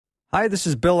Hi, this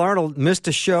is Bill Arnold. Missed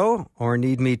a show or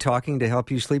need me talking to help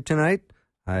you sleep tonight?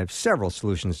 I have several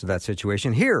solutions to that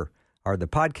situation. Here are the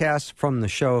podcasts from the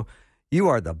show. You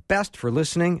are the best for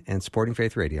listening and supporting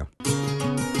Faith Radio.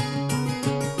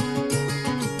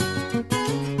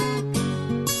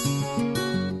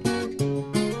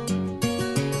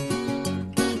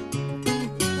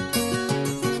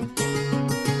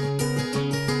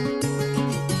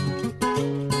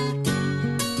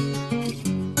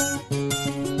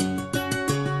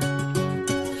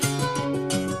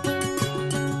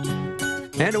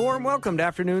 And a warm welcome to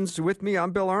Afternoons with me.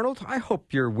 I'm Bill Arnold. I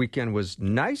hope your weekend was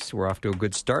nice. We're off to a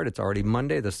good start. It's already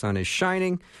Monday. The sun is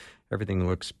shining. Everything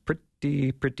looks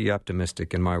pretty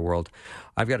optimistic in my world.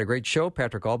 I've got a great show.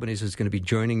 Patrick Albanese is going to be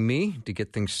joining me to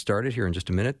get things started here in just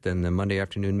a minute. Then the Monday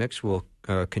afternoon mix will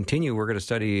continue. We're going to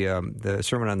study the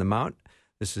Sermon on the Mount.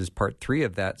 This is part 3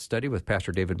 of that study with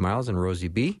Pastor David Myles and Rosie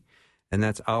B. And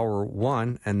that's hour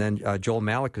 1. And then Joel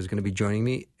Malik is going to be joining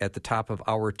me at the top of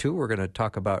hour 2. We're going to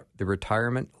talk about the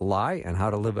retirement lie and how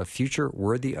to live a future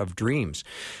worthy of dreams.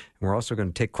 And we're also going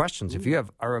to take questions. If you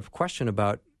have a question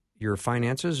about your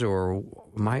finances, or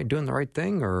am I doing the right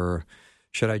thing, or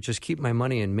should I just keep my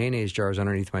money in mayonnaise jars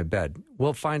underneath my bed?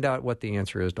 We'll find out what the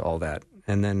answer is to all that.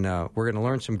 And then we're going to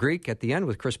learn some Greek at the end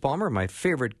with Chris Palmer, my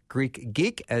favorite Greek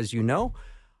geek, as you know.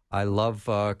 I love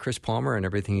Chris Palmer and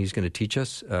everything he's going to teach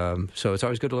us. So it's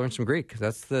always good to learn some Greek.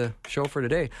 That's the show for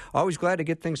today. Always glad to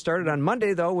get things started on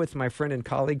Monday, though, with my friend and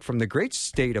colleague from the great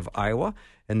state of Iowa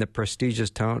and the prestigious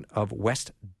town of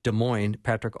West Des Moines,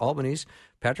 Patrick Albanese.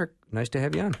 Patrick, nice to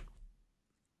have you on.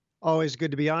 Always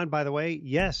good to be on, by the way.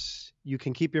 Yes, you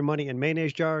can keep your money in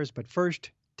mayonnaise jars, but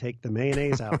first, take the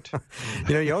mayonnaise out.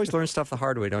 You always learn stuff the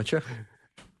hard way, don't you?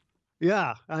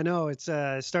 Yeah, I know. It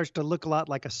starts to look a lot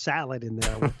like a salad in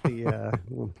there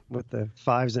with the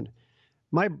fives. And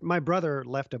my brother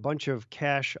left a bunch of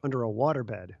cash under a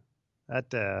waterbed.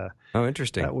 Oh,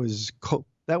 interesting. That was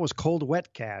cold,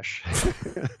 wet cash.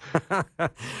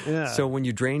 Yeah. So when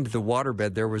you drained the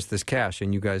waterbed, there was this cash,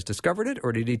 and you guys discovered it,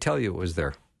 or did he tell you it was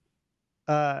there?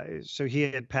 So he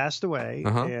had passed away,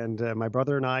 and my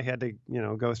brother and I had to,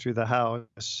 go through the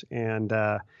house, and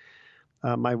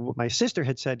my sister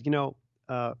had said,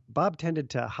 Bob tended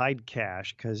to hide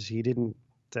cash because he didn't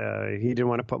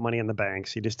want to put money in the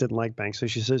banks. He just didn't like banks. So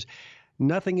she says,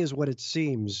 nothing is what it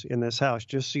seems in this house.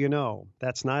 Just so you know,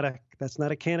 that's not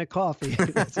a can of coffee.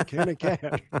 That's a can of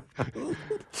cash.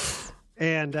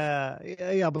 And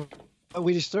but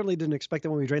we just certainly didn't expect that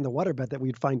when we drained the waterbed that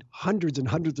we'd find hundreds and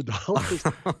hundreds of dollars.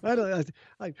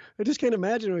 I just can't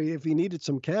imagine if he needed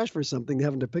some cash for something,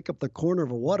 having to pick up the corner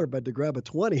of a waterbed to grab a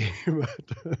 20.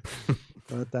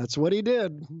 but that's what he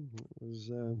did.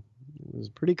 It was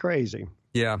pretty crazy.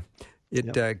 Yeah.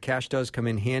 Cash does come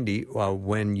in handy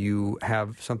when you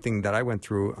have something that I went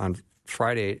through on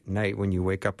Friday night when you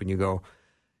wake up and you go,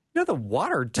 the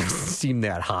water doesn't seem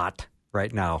that hot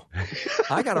right now.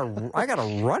 I gotta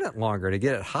run it longer to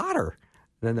get it hotter.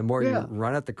 And then the more you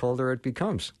run it, the colder it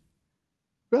becomes.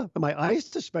 Yeah, my ice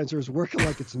dispenser is working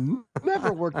like it's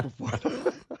never worked before.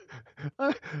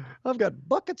 I've got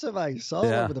buckets of ice all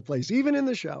over the place, even in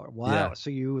the shower. Wow. Yeah. So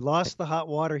you lost the hot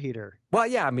water heater. Well,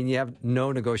 yeah. I mean, you have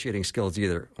no negotiating skills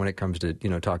either when it comes to,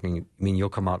 talking. I mean, you'll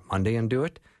come out Monday and do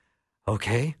it.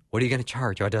 Okay. What are you going to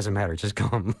charge? Oh, it doesn't matter. Just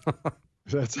come.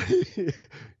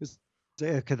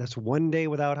 Okay, that's one day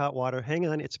without hot water. Hang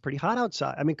on, it's pretty hot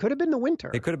outside. I mean, could have been the winter.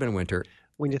 It could have been winter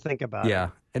when you think about it. Yeah,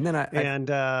 and then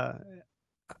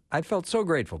I felt so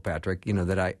grateful, Patrick.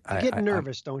 That I get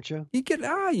nervous, don't you? You get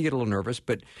a little nervous,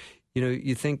 but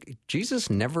you think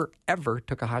Jesus never ever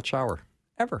took a hot shower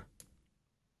ever.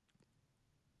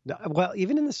 Well,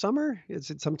 even in the summer,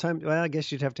 it's sometimes. Well, I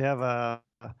guess you'd have to have a.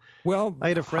 Well, I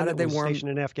had a friend that was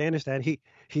stationed in Afghanistan.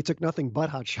 He took nothing but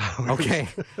hot showers. Okay.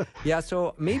 Yeah,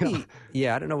 so maybe,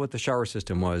 I don't know what the shower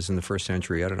system was in the first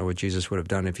century. I don't know what Jesus would have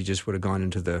done if he just would have gone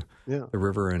into the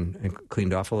river and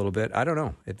cleaned off a little bit. I don't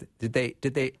know. Did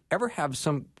they ever have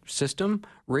some system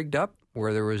rigged up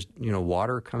where there was,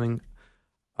 water coming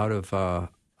out of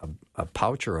a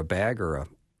pouch or a bag or a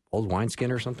old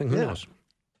wineskin or something? Who knows?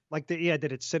 Like, did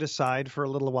it sit aside for a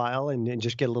little while and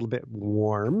just get a little bit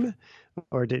warm?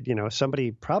 Or did,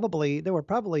 there were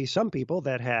probably some people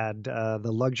that had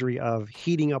the luxury of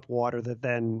heating up water that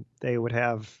then they would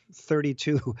have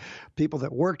 32 people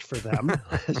that worked for them.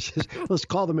 Let's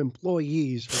call them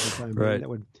employees for the time being, that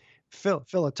would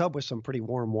fill a tub with some pretty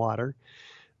warm water.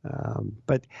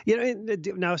 But,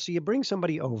 now, so you bring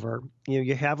somebody over,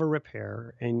 you have a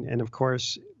repair, and of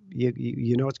course,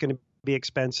 you know it's going to be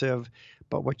expensive,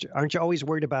 but aren't you always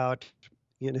worried about,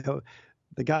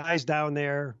 the guys down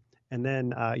there and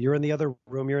then you're in the other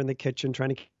room, you're in the kitchen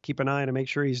trying to keep an eye on to make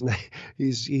sure he's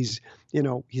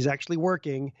he's actually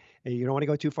working, and you don't want to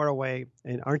go too far away.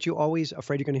 And aren't you always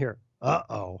afraid you're going to hear,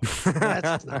 "Uh-oh,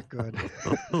 that's not good."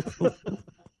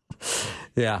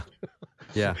 Yeah.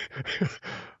 Yeah.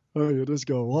 Oh, you just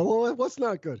go, well, what's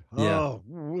not good? Yeah.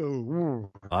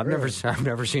 Oh, I've never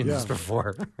seen this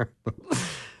before.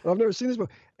 I've never seen this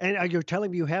before. And you're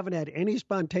telling me you haven't had any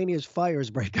spontaneous fires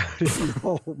break out in your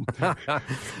home.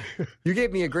 You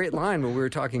gave me a great line when we were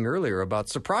talking earlier about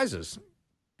surprises,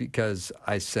 because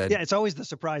I said... Yeah, it's always the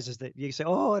surprises that you say,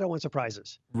 oh, I don't want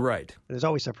surprises. Right. There's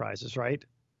always surprises, right?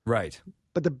 Right.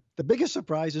 But the biggest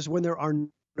surprise is when there are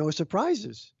no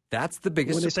surprises. That's the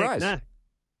biggest surprise. Say, nah.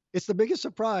 It's the biggest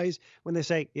surprise when they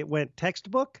say it went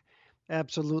textbook.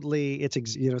 Absolutely, it's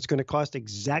going to cost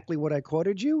exactly what I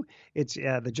quoted you. It's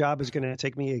the job is going to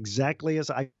take me exactly as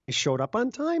I showed up on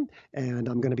time, and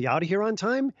I'm going to be out of here on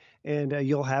time, and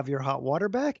you'll have your hot water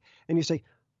back. And you say,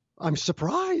 I'm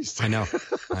surprised. I know.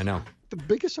 The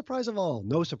biggest surprise of all,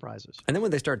 no surprises. And then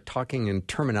when they start talking in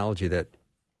terminology that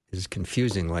is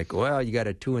confusing, like, well, you got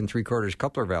a 2 3/4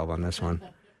 coupler valve on this one.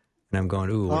 And I'm going,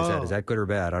 ooh, what is that? Is that good or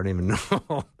bad? I don't even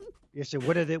know. You say,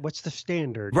 what's the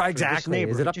standard? Right, exactly.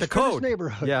 Is it up to code?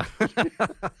 Neighborhood? Yeah.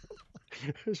 I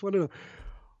just want to know.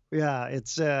 Yeah,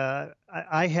 it's.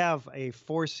 I have a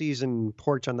 4-season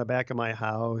porch on the back of my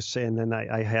house, and then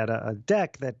I had a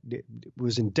deck that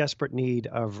was in desperate need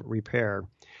of repair,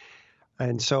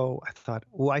 and so I thought,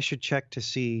 I should check to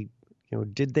see.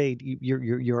 Did they?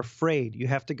 You're afraid. You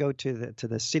have to go to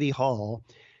the city hall.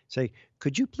 Say,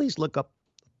 could you please look up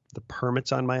the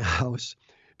permits on my house,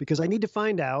 because I need to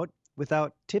find out,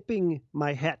 without tipping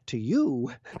my hat to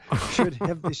you, should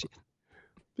have this.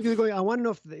 Because I want to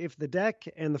know if the deck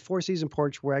and the 4-season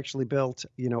porch were actually built,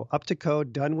 up to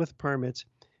code, done with permits.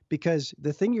 Because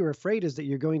the thing you're afraid is that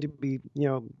you're going to be,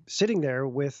 sitting there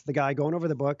with the guy going over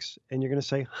the books, and you're going to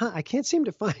say, I can't seem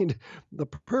to find the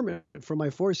permit for my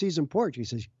 4-season porch.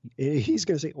 He's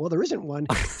going to say, well, there isn't one,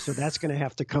 so that's going to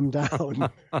have to come down.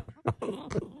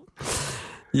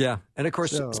 Yeah. And of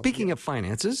course, speaking of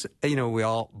finances, we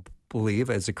all believe,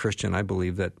 as a Christian, I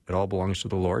believe that it all belongs to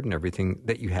the Lord, and everything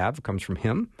that you have comes from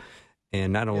Him.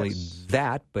 And not only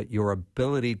that, but your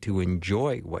ability to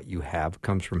enjoy what you have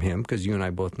comes from Him, because you and I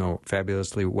both know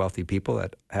fabulously wealthy people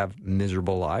that have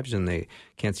miserable lives and they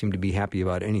can't seem to be happy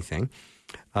about anything.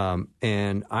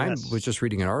 And I was just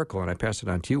reading an article, and I passed it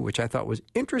on to you, which I thought was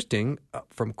interesting,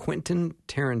 from Quentin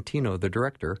Tarantino, the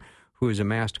director, who has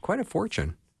amassed quite a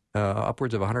fortune.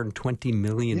 Upwards of $120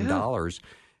 million. Yeah.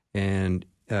 And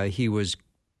he was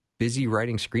busy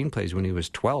writing screenplays when he was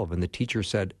 12. And the teacher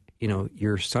said,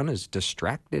 your son is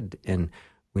distracted and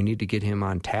we need to get him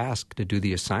on task to do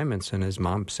the assignments. And his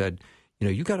mom said,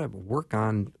 you got to work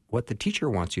on what the teacher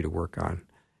wants you to work on.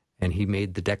 And he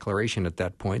made the declaration at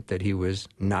that point that he was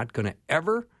not going to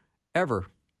ever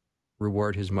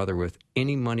reward his mother with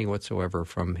any money whatsoever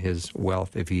from his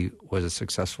wealth if he was a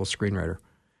successful screenwriter.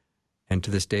 And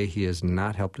to this day, he has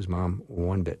not helped his mom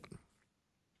one bit.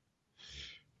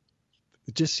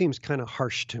 It just seems kind of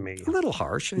harsh to me. A little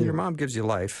harsh. And your mom gives you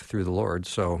life through the Lord,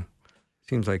 so it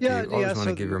seems like you always want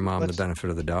to give your mom the benefit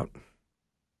of the doubt.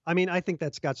 I mean, I think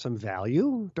that's got some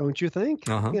value, don't you think?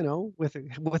 Uh-huh.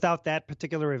 Without that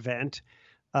particular event,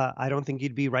 I don't think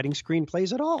you'd be writing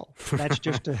screenplays at all. That's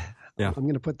just I'm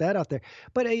going to put that out there.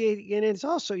 But and it's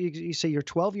also, you say you're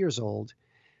 12 years old,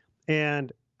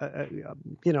 and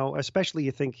especially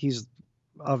you think he's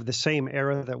of the same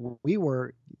era that we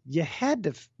were, you had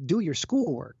to do your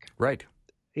schoolwork. Right.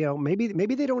 Maybe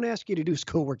they don't ask you to do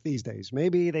schoolwork these days.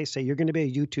 Maybe they say you're going to be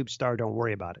a YouTube star. Don't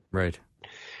worry about it. Right.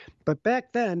 But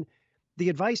back then, the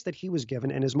advice that he was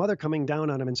given, and his mother coming down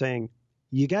on him and saying,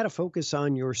 you got to focus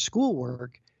on your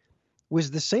schoolwork, was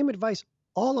the same advice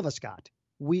all of us got.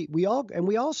 We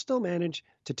all still manage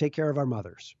to take care of our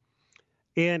mothers.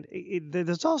 And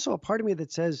there's also a part of me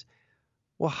that says,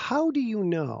 well, how do you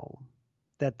know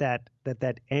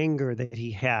that anger that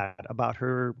he had about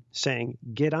her saying,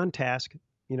 get on task,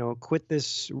 quit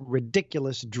this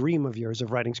ridiculous dream of yours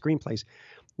of writing screenplays,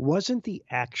 wasn't the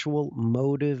actual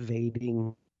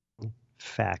motivating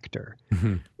factor?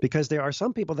 Mm-hmm. Because there are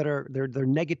some people that they're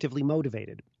negatively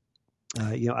motivated.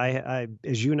 I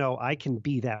as you know, I can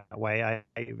be that way. I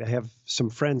have some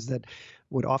friends that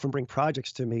would often bring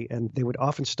projects to me, and they would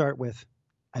often start with,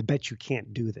 I bet you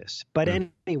can't do this. But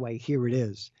anyway, here it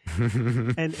is.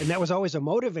 and that was always a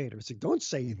motivator. It's like, don't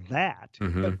say that.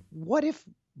 Mm-hmm. But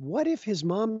what if his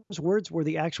mom's words were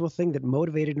the actual thing that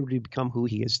motivated him to become who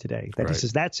he is today? That He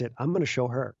says, that's it. I'm going to show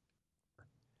her.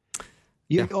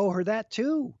 You owe her that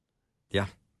too. Yeah.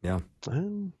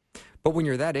 But when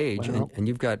you're that age Well, and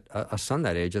you've got a son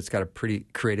that age that's got a pretty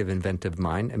creative, inventive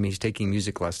mind, I mean, he's taking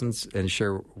music lessons and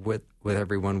share with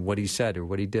everyone what he said or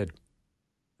what he did.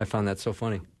 I found that so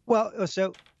funny. well,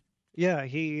 so yeah,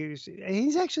 he's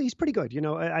pretty good.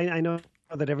 I know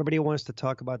that everybody wants to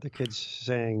talk about the kids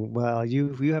saying, "Well,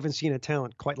 you haven't seen a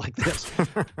talent quite like this,"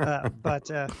 but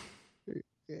I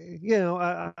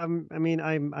mean,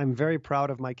 I'm very proud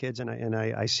of my kids, and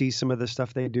I see some of the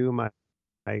stuff they do.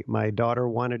 My daughter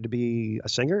wanted to be a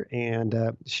singer,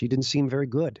 and she didn't seem very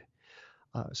good.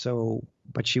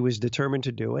 But she was determined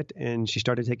to do it, and she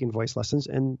started taking voice lessons,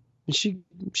 and she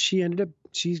ended up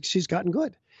she's gotten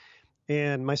good.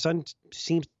 And my son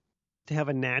seems to have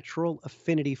a natural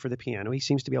affinity for the piano. He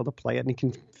seems to be able to play it, and he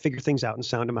can figure things out and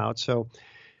sound them out. So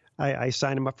I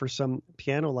signed him up for some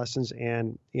piano lessons,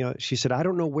 and she said, I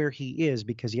don't know where he is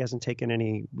because he hasn't taken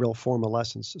any real formal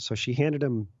lessons. So she handed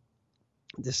him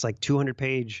this like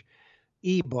 200-page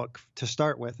ebook to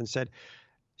start with and said,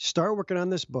 start working on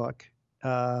this book.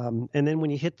 And then when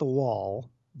you hit the wall,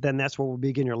 then that's where we'll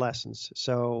begin your lessons.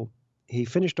 So he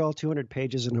finished all 200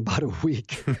 pages in about a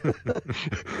week.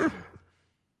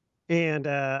 And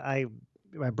I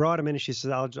brought him in, and she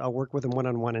says, I'll work with him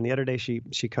one-on-one. And the other day she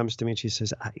comes to me and she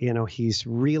says, he's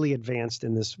really advanced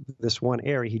in this one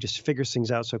area. He just figures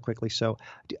things out so quickly. So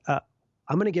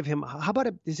I'm going to give him, how about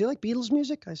does he like Beatles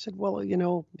music? I said, well,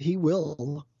 he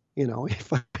will,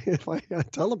 if I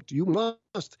tell him, you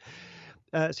must.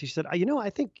 So she said, I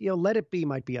think, Let It Be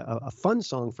might be a fun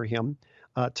song for him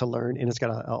to learn. And it's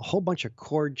got a whole bunch of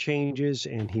chord changes,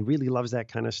 and he really loves that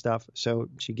kind of stuff. So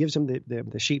she gives him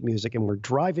the sheet music, and we're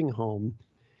driving home.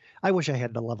 I wish I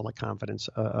had the level of confidence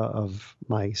of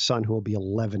my son, who will be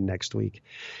 11 next week.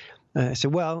 I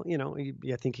said, well,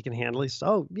 I think he can handle it. He said,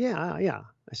 oh, yeah.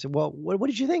 I said, well, what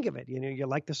did you think of it? You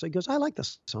like this? He goes, I like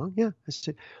this song. Yeah. I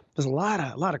said, there's a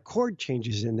lot of chord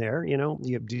changes in there.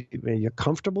 You're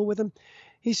comfortable with them?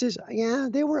 He says, yeah,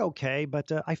 they were okay,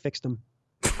 but I fixed them.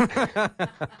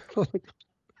 So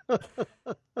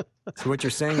what you're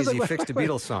saying is you fixed a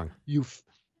Beatles song. You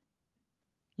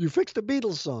fixed a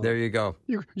Beatles song. There you go.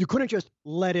 You couldn't just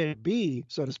let it be,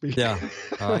 so to speak. Yeah.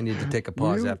 I need to take a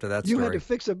pause after that story. You had to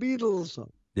fix a Beatles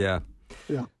song. Yeah.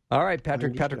 Yeah. All right,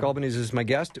 Patrick Albanese is my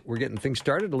guest. We're getting things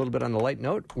started a little bit on the light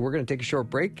note. We're going to take a short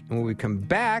break, and when we come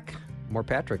back, more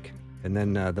Patrick. And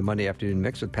then the Monday afternoon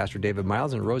mix with Pastor David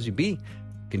Myles and Rosie B.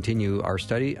 Continue our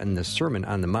study on the Sermon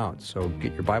on the Mount. So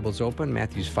get your Bibles open,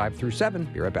 Matthews 5 through 7.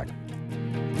 Be right back.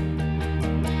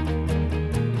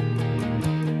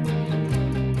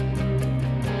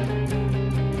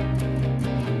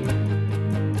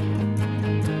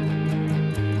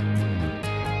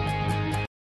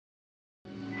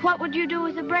 What would you do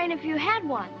with a brain if you had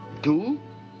one? Do?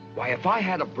 Why, if I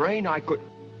had a brain, I could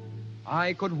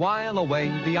while away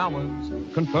the hours,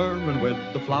 conferring with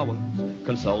the flowers,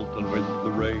 consulting with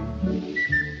the rain.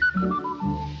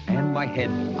 And my head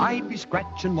I'd be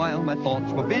scratching while my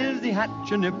thoughts were busy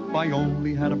hatching if I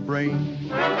only had a brain.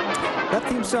 That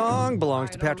theme song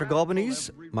belongs to Patrick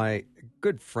Albanese, my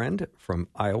good friend from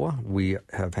Iowa. We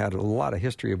have had a lot of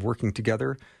history of working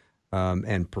together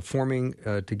and performing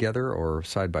together or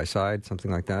side by side, something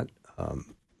like that.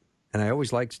 And I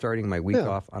always like starting my week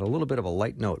off on a little bit of a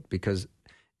light note because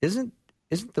isn't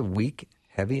the week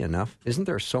heavy enough? Isn't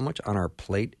there so much on our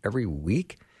plate every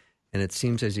week? And it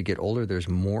seems as you get older, there's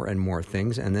more and more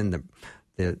things. And then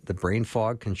the brain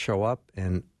fog can show up.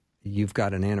 And you've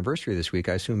got an anniversary this week.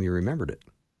 I assume you remembered it.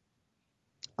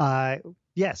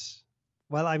 Yes.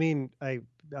 Well, I mean, I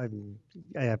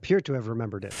appear to have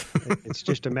remembered it. It's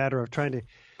just a matter of trying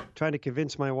to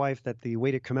convince my wife that the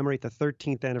way to commemorate the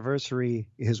 13th anniversary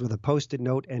is with a Post-it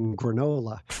note and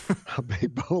granola, a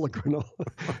big bowl of granola.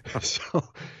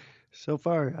 So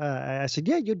far, I said,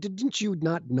 yeah, didn't you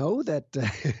not know that?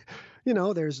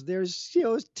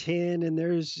 There's tin and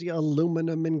there's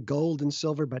aluminum and gold and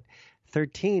silver, but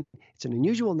 13, it's an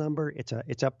unusual number.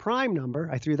 It's a prime number.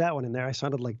 I threw that one in there. I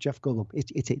sounded like Jeff Goldblum.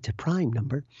 It's a prime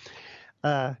number.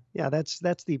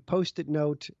 That's the Post-it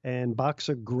note and box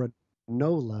of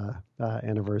granola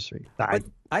anniversry.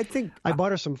 I think I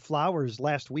bought her some flowers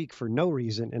last week for no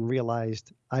reason and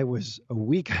realized I was a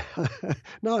week.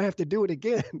 Now I have to do it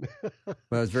again.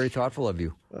 Well, it's very thoughtful of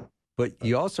you. But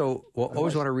you also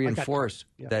always want to reinforce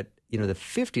that, the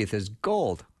 50th is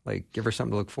gold. Like, give her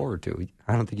something to look forward to.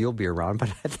 I don't think you'll be around, but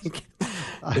I think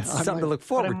it's something to look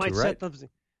forward to, right?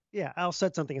 I'll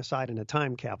set something aside in a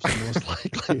time capsule, most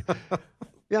likely.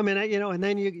 Yeah, I mean, and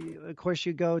then of course,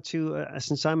 you go to,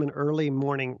 since I'm an early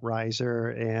morning riser,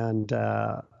 and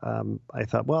I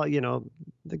thought, well,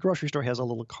 the grocery store has a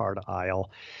little card aisle.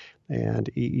 And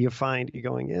you're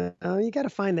going, you got to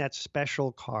find that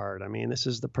special card. I mean, this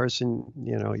is the person,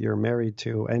 you're married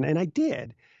to. And I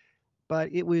did,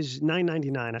 but it was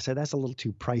 $9.99. I said, that's a little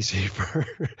too pricey for,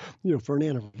 for an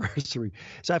anniversary.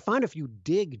 So I found if you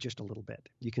dig just a little bit,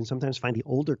 you can sometimes find the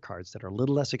older cards that are a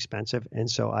little less expensive.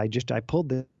 And so I pulled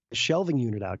the shelving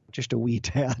unit out just a wee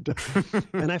tad.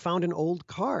 And I found an old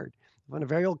card. I found a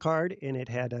very old card, and it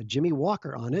had Jimmy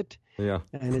Walker on it. Yeah.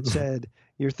 And it said,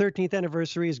 your 13th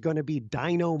anniversary is going to be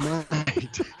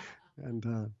dynamite. And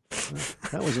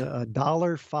that was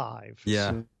 $1.05.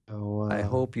 Yeah. So, I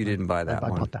hope you didn't buy that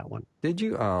one. I bought that one. Did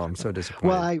you? Oh, I'm so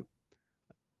disappointed.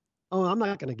 Well, I'm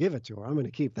not going to give it to her. I'm going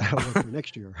to keep that one for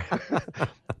next year.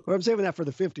 Or I'm saving that for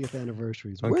the 50th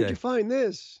anniversary. Okay. Where'd you find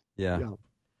this? Yeah.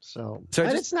 So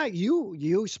and it's not you.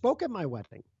 You spoke at my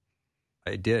wedding.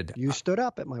 I did. You stood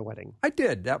up at my wedding. I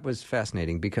did. That was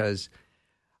fascinating because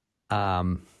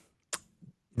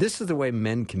this is the way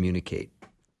men communicate.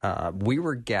 We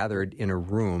were gathered in a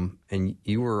room, and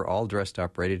you were all dressed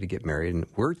up, ready to get married, and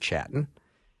we're chatting.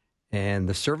 And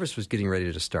the service was getting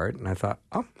ready to start, and I thought,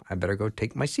 I better go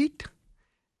take my seat.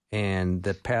 And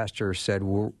the pastor said,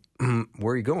 well,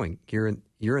 where are you going? You're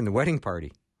in the wedding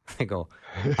party. I go,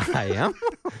 I am?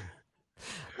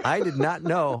 I did not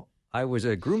know I was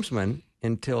a groomsman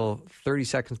until 30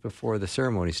 seconds before the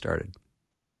ceremony started.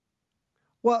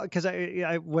 Well, because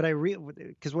what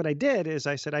I did is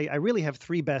I said I really have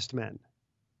three best men.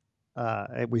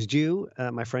 It was you,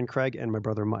 my friend Craig, and my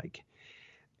brother Mike.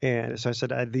 And so I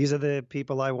said these are the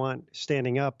people I want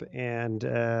standing up and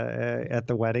at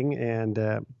the wedding.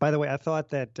 And by the way, I thought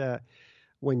that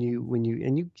when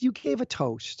you gave a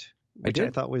toast, which I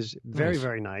thought was very nice.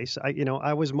 Very nice.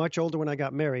 I was much older when I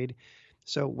got married,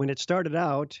 so when it started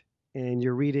out and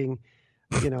you're reading.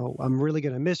 I'm really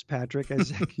going to miss Patrick. I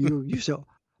was like, so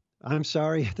I'm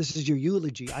sorry. This is your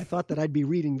eulogy. I thought that I'd be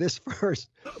reading this first.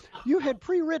 You had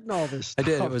pre-written all this stuff. I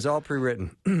did. It was all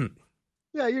pre-written.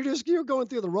 Yeah, you're going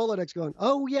through the Rolodex going,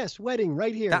 oh, yes, wedding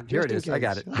right here. Yeah, here it is. I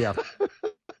got it. Yeah.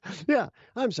 Yeah,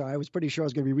 I'm sorry. I was pretty sure I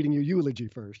was going to be reading your eulogy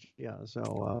first. Yeah,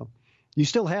 so you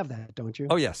still have that, don't you?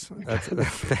 Oh, yes.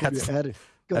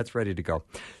 That's ready to go.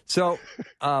 So,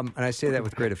 and I say that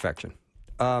with great affection.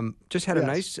 Just had a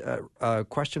nice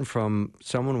question from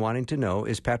someone wanting to know,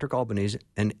 is Patrick Albanese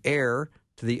an heir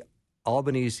to the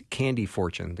Albanese candy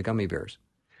fortune, the gummy bears?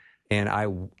 And I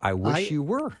wish you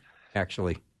were,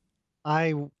 actually.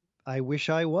 I wish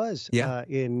I was. Yeah.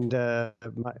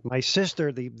 My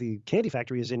sister, the candy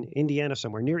factory is in Indiana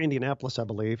somewhere, near Indianapolis, I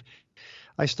believe.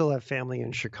 I still have family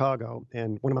in Chicago.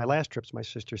 And one of my last trips, my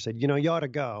sister said, you ought to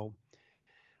go.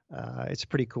 It's a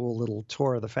pretty cool little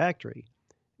tour of the factory.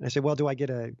 And I said, well, do I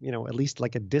get at least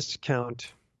like a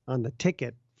discount on the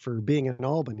ticket for being in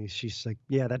Albany? She's like,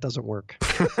 yeah, that doesn't work.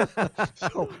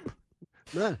 So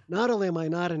not only am I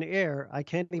not an heir, I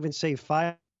can't even save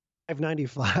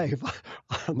 $5.95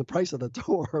 on the price of the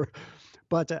tour.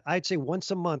 But I'd say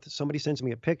once a month, somebody sends me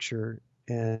a picture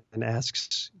and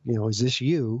asks, is this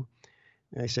you?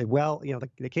 And I say, well,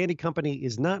 the candy company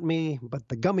is not me, but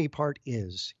the gummy part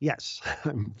is. Yes,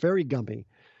 I'm very gummy.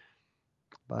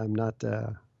 But I'm not...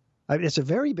 it's a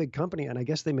very big company, and I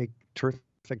guess they make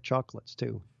terrific chocolates,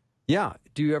 too. Yeah.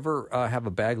 Do you ever have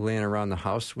a bag laying around the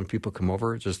house when people come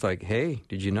over? Just like, hey,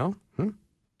 did you know?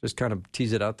 Just kind of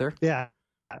tease it out there? Yeah.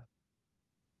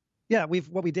 Yeah,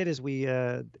 what we did is we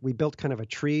built kind of a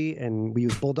tree, and we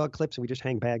used bulldog clips, and we just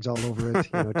hang bags all over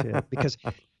it, because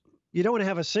you don't want to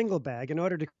have a single bag. In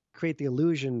order to create the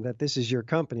illusion that this is your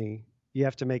company, you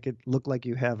have to make it look like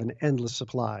you have an endless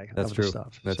supply of the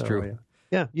stuff. That's true.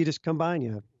 Yeah, you just come by and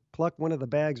you pluck one of the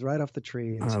bags right off the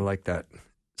tree. And I like that.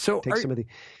 So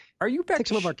are you back take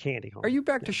some of our candy home. Are you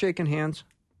back to shaking hands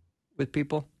with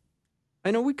people?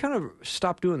 I know we kind of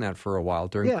stopped doing that for a while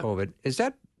during COVID. Is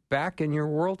that back in your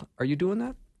world? Are you doing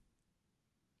that?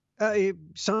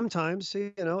 Sometimes,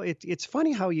 it's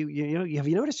funny how you have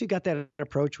you noticed you got that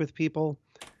approach with people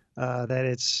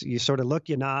that you sort of look,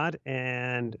 you nod,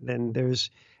 and then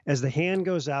as the hand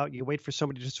goes out, you wait for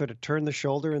somebody to sort of turn the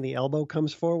shoulder and the elbow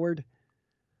comes forward.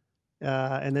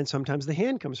 And then sometimes the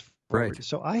hand comes forward. Right.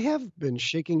 So I have been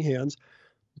shaking hands,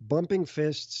 bumping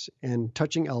fists, and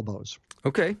touching elbows.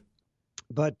 Okay.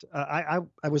 But I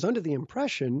was under the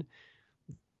impression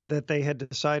that they had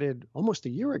decided almost a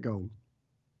year ago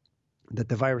that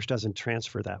the virus doesn't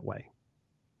transfer that way.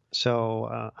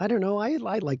 So I don't know. I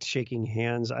liked shaking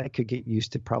hands. I could get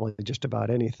used to probably just about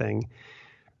anything.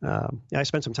 I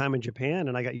spent some time in Japan,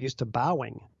 and I got used to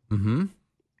bowing. Mm-hmm.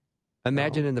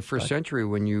 Imagine in the first century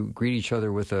when you greet each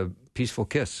other with a peaceful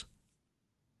kiss.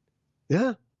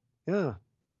 Yeah.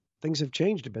 Things have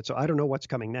changed a bit, so I don't know what's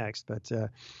coming next. But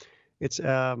it's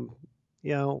I'm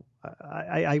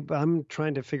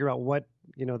trying to figure out what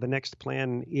the next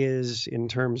plan is in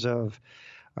terms of,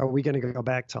 are we going to go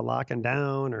back to locking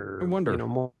down or I wonder.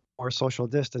 More social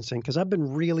distancing? Because I've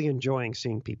been really enjoying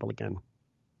seeing people again.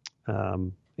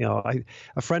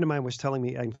 A friend of mine was telling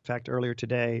me, in fact, earlier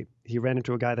today, he ran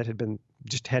into a guy that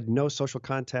had no social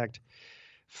contact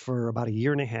for about a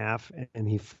year and a half, and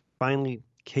he finally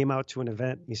came out to an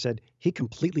event. He said he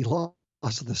completely lost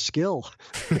the skill.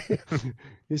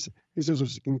 He says it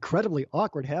was incredibly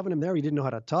awkward having him there. He didn't know how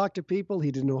to talk to people.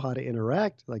 He didn't know how to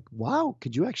interact. Like, wow,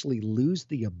 could you actually lose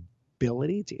the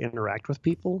ability to interact with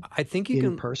people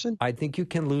in person? I think you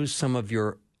can lose some of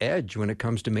your edge when it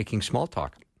comes to making small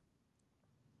talk.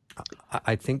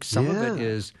 I think some of it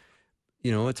is,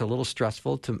 it's a little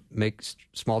stressful to make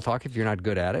small talk if you're not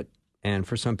good at it. And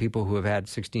for some people who have had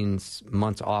 16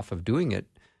 months off of doing it,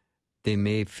 they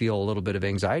may feel a little bit of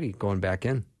anxiety going back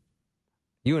in.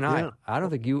 You and I don't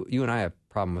think you and I have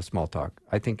a problem with small talk.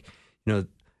 I think, I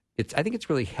think it's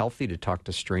really healthy to talk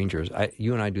to strangers.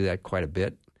 You and I do that quite a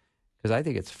bit because I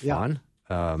think it's fun.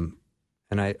 And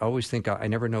I always think I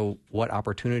never know what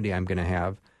opportunity I'm going to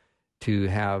have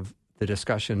the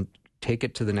discussion take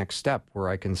it to the next step where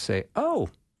I can say,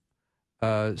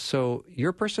 so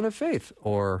you're a person of faith,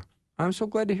 or I'm so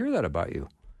glad to hear that about you.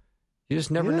 You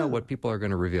just never know what people are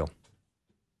going to reveal.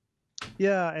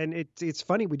 Yeah, and it's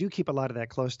funny. We do keep a lot of that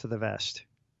close to the vest.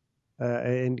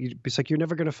 And it's like you're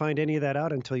never going to find any of that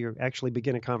out until you actually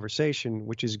begin a conversation,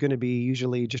 which is going to be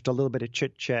usually just a little bit of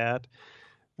chit-chat.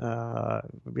 It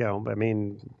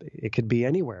could be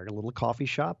anywhere, a little coffee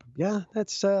shop. Yeah,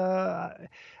 that's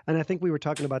and I think we were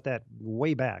talking about that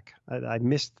way back. I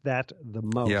missed that the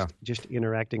most, just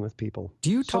interacting with people.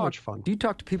 Much fun. Do you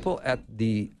talk to people at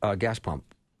the gas pump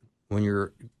when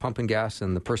you're pumping gas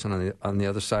and the person on the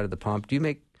other side of the pump? Do you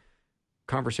make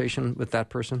conversation with that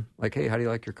person? Like, hey, how do you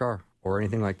like your car? Or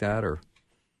anything like that? Or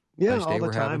all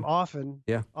the time. Often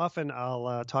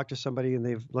I'll talk to somebody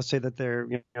and let's say that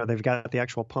they've got the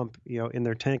actual pump, in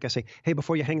their tank. I say, hey,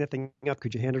 before you hang that thing up,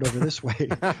 could you hand it over this way?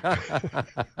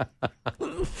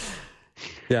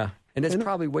 Yeah. And it's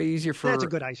probably way easier that's a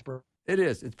good icebreaker. It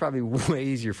is. It's probably way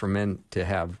easier for men to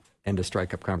have and to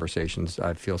strike up conversations.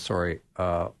 I feel sorry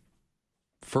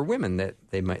for women that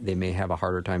they may have a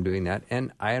harder time doing that,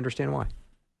 and I understand why. Is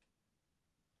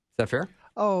that fair?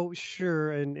 Oh,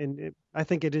 sure, and I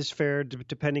think it is fair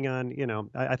depending on,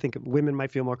 I think women might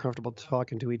feel more comfortable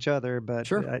talking to each other, but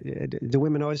sure. The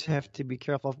women always have to be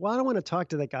careful of, I don't want to talk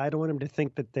to that guy. I don't want him to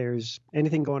think that there's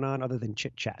anything going on other than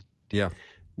chit-chat. Yeah.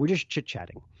 We're just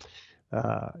chit-chatting.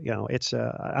 It's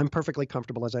I'm perfectly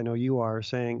comfortable, as I know you are,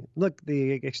 saying, look,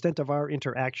 the extent of our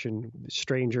interaction,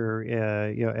 stranger,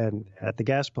 and at the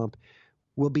gas pump,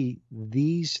 will be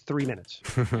these 3 minutes,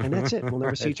 and that's it. We'll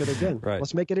never see each other again. Right.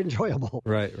 Let's make it enjoyable.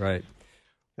 Right.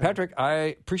 Patrick, I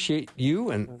appreciate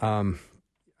you, and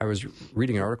I was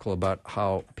reading an article about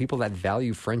how people that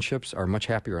value friendships are much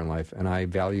happier in life, and I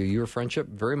value your friendship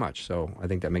very much, so I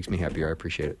think that makes me happier. I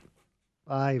appreciate it.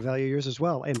 I value yours as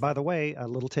well. And by the way, a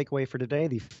little takeaway for today,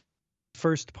 the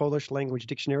first Polish language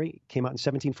dictionary came out in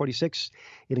 1746.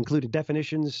 It included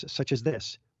definitions such as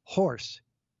this: horse.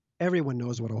 Everyone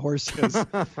knows what a horse is.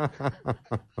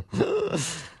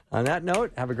 On that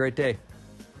note, have a great day.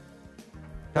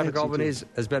 Patrick Albanese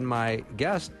has been my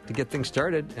guest to get things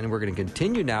started, and we're going to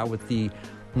continue now with the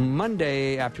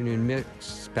Monday afternoon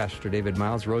mix. Pastor David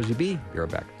Myles, Rosie B. You're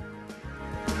back.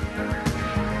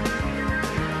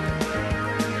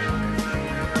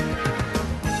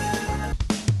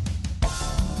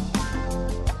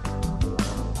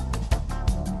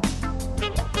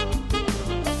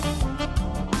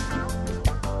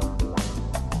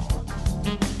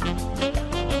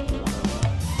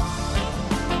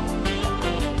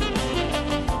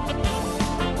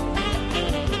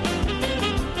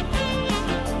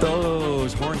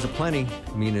 Plenty.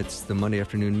 I mean, it's the Monday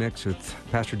afternoon mix with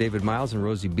Pastor David Myles and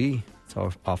Rosie B. It's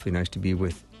awfully nice to be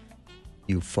with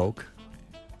you folk.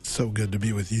 So good to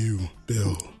be with you,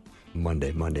 Bill. Monday.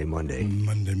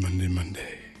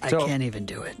 I can't even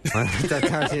do it.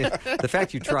 The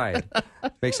fact you tried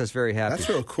makes us very happy. That's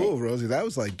real cool, Rosie. That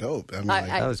was dope.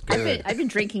 That was good. I've been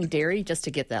drinking dairy just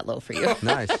to get that low for you.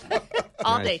 Nice.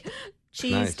 All day.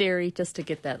 Cheese, dairy, just to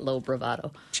get that low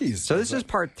bravado. Cheese. So this is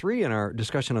part 3 in our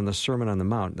discussion on the Sermon on the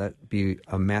Mount. That'd be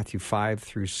Matthew 5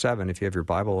 through 7. If you have your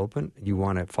Bible open, you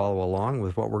want to follow along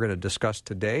with what we're going to discuss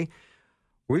today.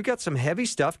 We've got some heavy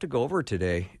stuff to go over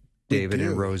today, David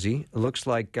and Rosie. It looks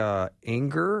like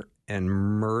anger and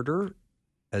murder,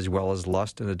 as well as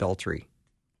lust and adultery.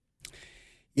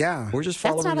 Yeah. We're just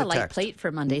following That's not the a text. light plate for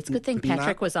Monday. It's a good thing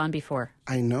Patrick was on before.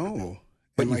 I know.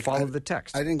 But And, you followed the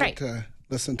text. I didn't get to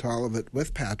listen to all of it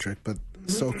with Patrick, but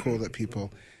it's so cool that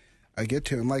people get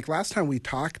to. And like last time we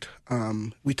talked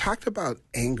about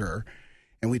anger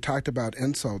and we talked about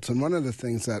insults. And one of the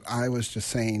things that I was just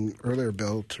saying earlier,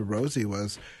 Bill, to Rosie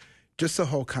was just the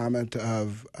whole comment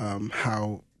of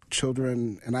how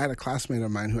children, and I had a classmate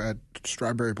of mine who had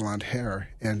strawberry blonde hair,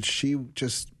 and she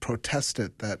just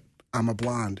protested that I'm a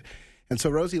blonde. And so,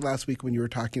 Rosie, last week when you were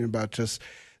talking about just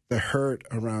the hurt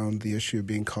around the issue of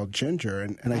being called ginger,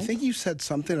 and I think you said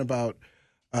something about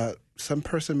some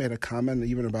person made a comment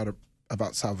even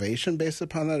about salvation based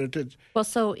upon that. Or did... Well,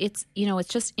 so it's it's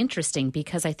just interesting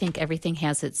because I think everything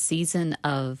has its season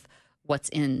of what's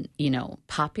in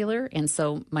popular, and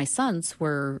so my sons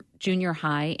were junior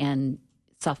high and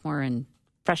freshman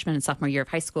and sophomore year of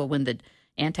high school when the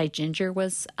anti-ginger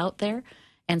was out there,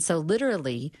 and so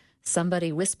literally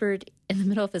somebody whispered in the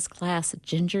middle of his class,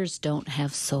 "Gingers don't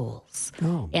have souls."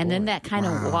 Oh, and boy. then that kind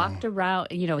of walked around,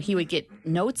 he would get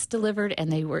notes delivered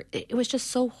and it was just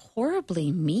so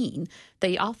horribly mean.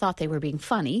 They all thought they were being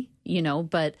funny,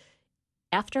 but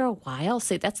after a while,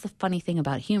 see, that's the funny thing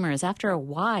about humor is after a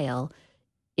while,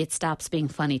 it stops being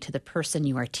funny to the person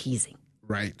you are teasing.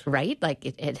 Right. Right? Like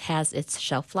it has its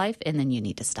shelf life and then you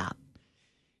need to stop.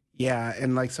 Yeah,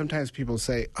 and like sometimes people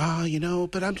say,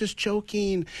 but I'm just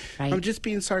joking. Right. I'm just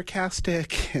being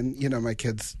sarcastic. And, my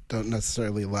kids don't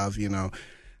necessarily love,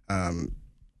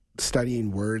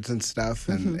 studying words and stuff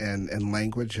and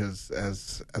language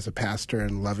as a pastor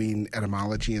and loving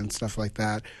etymology and stuff like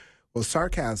that. Well,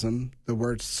 sarcasm, the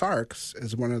word sarx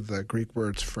is one of the Greek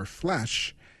words for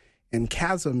flesh, and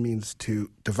chasm means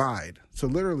to divide. So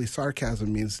literally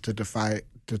sarcasm means to divide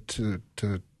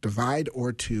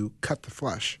or to cut the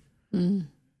flesh. Mm.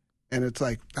 And it's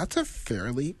like, that's a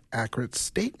fairly accurate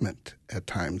statement at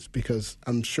times because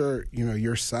I'm sure,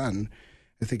 your son,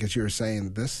 I think as you were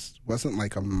saying, this wasn't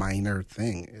like a minor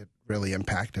thing. It really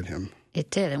impacted him. It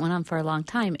did. It went on for a long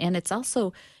time. And it's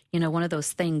also, one of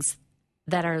those things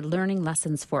that are learning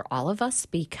lessons for all of us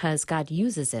because God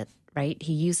uses it, right?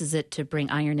 He uses it to bring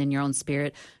iron in your own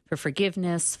spirit for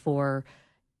forgiveness, for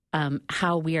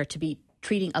how we are to be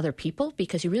treating other people,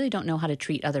 because you really don't know how to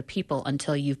treat other people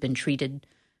until you've been treated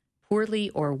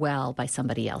poorly or well by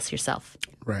somebody else yourself.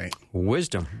 Right.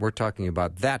 Wisdom. We're talking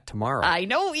about that tomorrow. I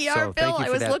know we are, So Bill. thank you I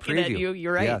for was that looking at preview. you.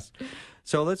 You're right. Yes.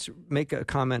 So let's make a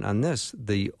comment on this.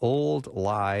 The old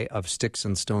lie of sticks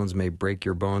and stones may break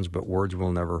your bones, but words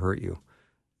will never hurt you.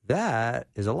 That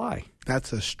is a lie.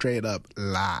 That's a straight up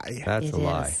lie. That's It a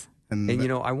lie. is. And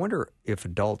I wonder if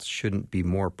adults shouldn't be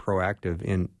more proactive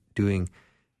in doing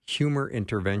humor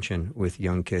intervention with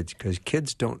young kids because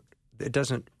kids it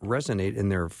doesn't resonate in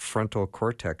their frontal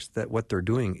cortex that what they're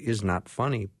doing is not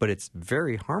funny, but it's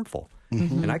very harmful.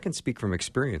 Mm-hmm. And I can speak from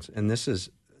experience. And this is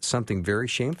something very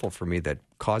shameful for me that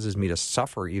causes me to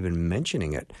suffer even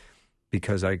mentioning it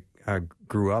because I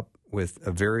grew up with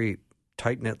a very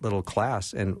tight-knit little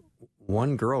class. And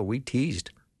one girl we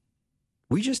teased.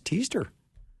 We just teased her.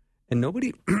 And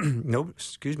nobody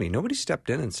stepped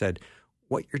in and said,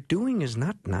 what you're doing is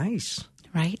not nice.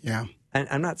 Right. Yeah. And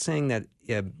I'm not saying that,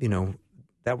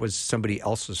 that was somebody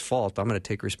else's fault. I'm going to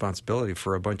take responsibility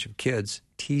for a bunch of kids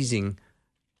teasing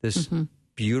this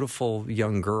beautiful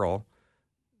young girl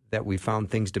that we found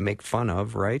things to make fun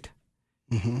of, right?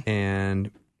 Mm-hmm.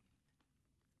 And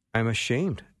I'm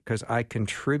ashamed because I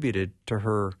contributed to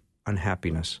her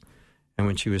unhappiness. And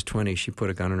when she was 20, she put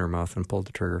a gun in her mouth and pulled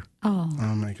the trigger. Oh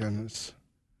my goodness.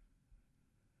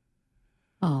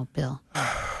 Oh, Bill,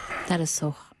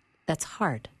 that's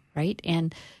hard, right?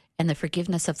 And the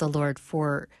forgiveness of the Lord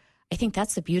I think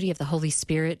that's the beauty of the Holy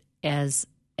Spirit as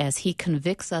he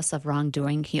convicts us of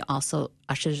wrongdoing, he also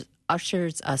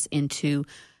ushers us into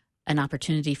an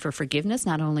opportunity for forgiveness,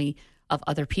 not only of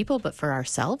other people, but for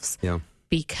ourselves. Yeah.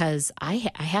 Because I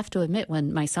have to admit,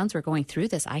 when my sons were going through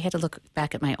this, I had to look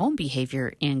back at my own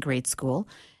behavior in grade school,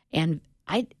 and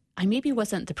I maybe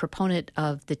wasn't the proponent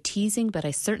of the teasing, but I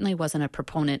certainly wasn't a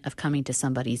proponent of coming to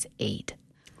somebody's aid.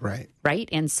 Right. Right?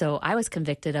 And so I was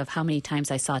convicted of how many times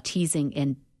I saw teasing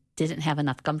and didn't have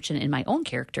enough gumption in my own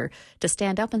character to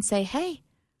stand up and say, hey,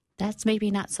 that's maybe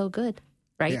not so good.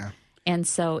 Right? Yeah. And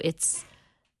so it's,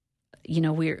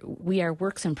 we are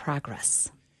works in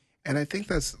progress. And I think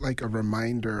that's like a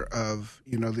reminder of,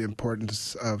 the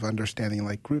importance of understanding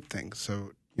like groupthink.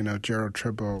 So, Gerald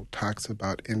Tribble talks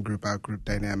about in-group, out-group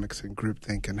dynamics and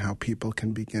groupthink and how people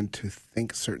can begin to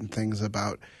think certain things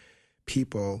about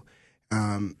people,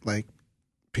 like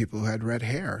people who had red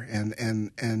hair,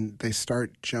 and they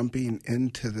start jumping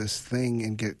into this thing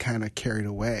and get kind of carried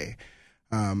away.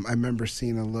 I remember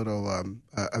seeing a little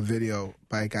a video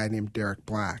by a guy named Derek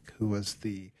Black, who was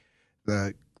the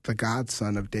the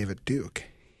godson of David Duke.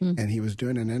 And he was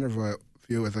doing an interview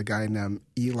with a guy named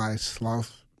Eli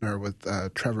Slothner with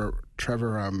Trevor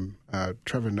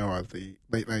Noah, the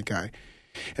late night guy.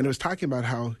 And it was talking about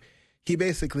how he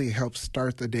basically helped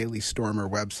start the Daily Stormer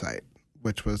website,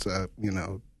 which was a,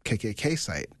 KKK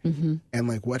site. And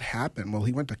like what happened? Well,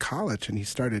 he went to college and he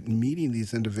started meeting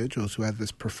these individuals who had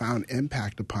this profound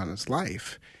impact upon his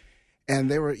life. And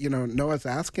they were, Noah's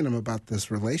asking him about this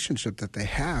relationship that they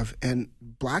have. And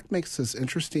Black makes this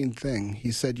interesting thing.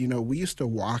 He said, we used to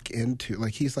walk into,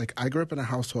 he's like, I grew up in a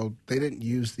household, they didn't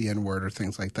use the N-word or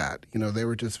things like that. They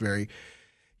were just very,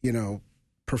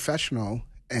 professional.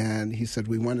 And he said,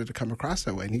 we wanted to come across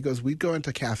that way. And he goes, we'd go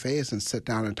into cafes and sit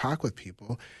down and talk with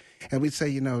people. And we'd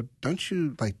say, don't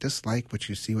you dislike what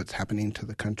you see, what's happening to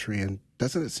the country? And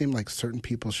doesn't it seem like certain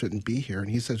people shouldn't be here? And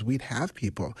he says, we'd have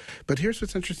people. But here's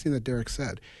what's interesting that Derek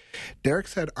said. Derek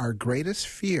said, our greatest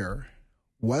fear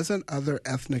wasn't other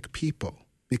ethnic people,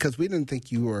 because we didn't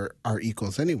think you were our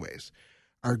equals anyways.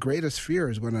 Our greatest fear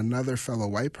is when another fellow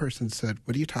white person said,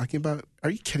 what are you talking about?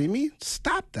 Are you kidding me?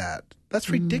 Stop that.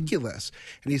 That's ridiculous.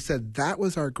 And he said, that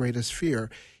was our greatest fear,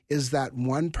 is that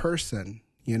one person,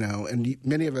 and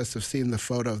many of us have seen the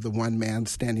photo of the one man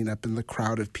standing up in the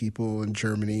crowd of people in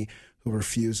Germany who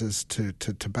refuses to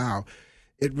bow.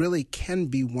 It really can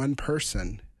be one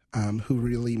person who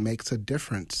really makes a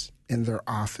difference in their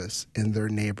office, in their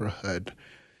neighborhood,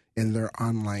 in their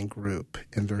online group,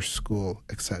 in their school,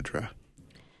 etc.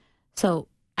 So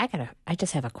I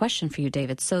just have a question for you,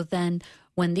 David. So then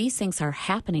when these things are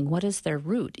happening, what is their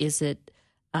root? Is it,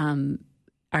 do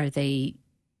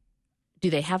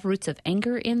they have roots of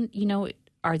anger in,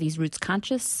 are these roots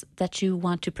conscious that you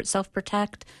want to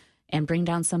self-protect and bring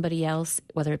down somebody else,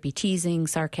 whether it be teasing,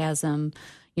 sarcasm,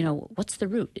 what's the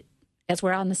root as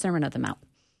we're on the Sermon on the Mount?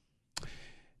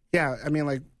 Yeah,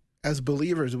 as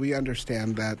believers, we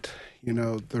understand that,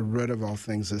 the root of all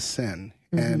things is sin.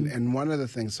 And one of the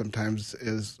things sometimes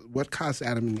is what caused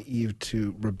Adam and Eve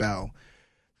to rebel.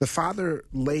 The Father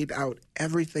laid out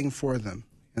everything for them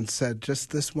and said, just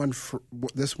this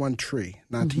one tree,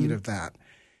 not to eat of that.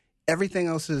 Everything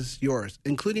else is yours,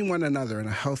 including one another in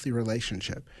a healthy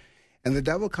relationship. And the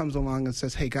devil comes along and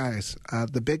says, hey, guys,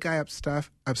 the big guy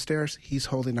upstairs, he's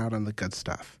holding out on the good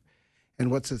stuff. And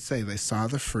what's it say? They saw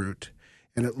the fruit,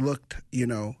 and it looked,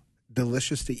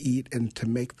 delicious to eat and to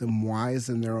make them wise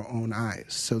in their own eyes.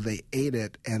 So they ate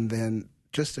it and then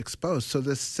just exposed. So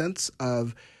this sense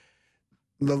of,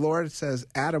 the Lord says,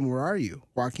 Adam, where are you?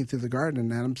 Walking through the garden.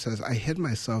 And Adam says, I hid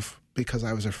myself because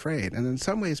I was afraid. And in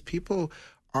some ways, people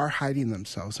are hiding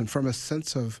themselves. And from a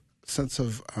sense of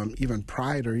even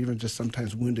pride or even just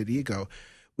sometimes wounded ego,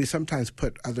 we sometimes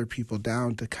put other people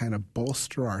down to kind of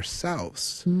bolster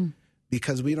ourselves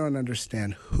because we don't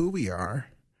understand who we are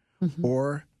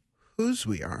or whose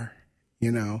we are.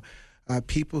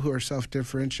 People who are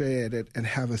self-differentiated and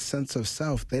have a sense of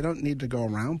self, they don't need to go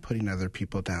around putting other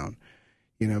people down.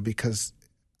 Because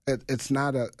it's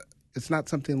not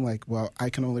something like, well,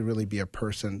 I can only really be a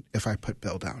person if I put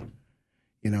Bill down,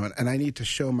 and I need to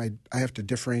show I have to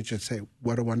differentiate and say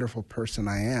what a wonderful person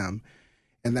I am.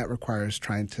 And that requires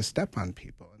trying to step on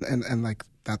people. And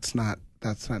that's not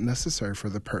necessary for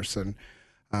the person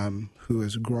who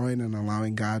is growing and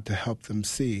allowing God to help them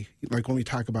see. Like when we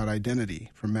talk about identity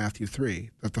from Matthew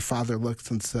 3, that the Father looks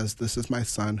and says, this is my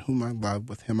Son whom I love,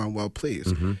 with him I'm well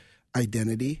pleased.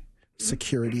 Identity,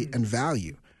 security, and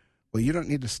value. Well, you don't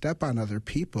need to step on other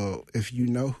people if you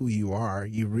know who you are.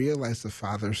 You realize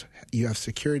you have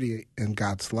security in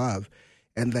God's love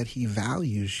and that he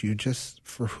values you just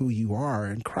for who you are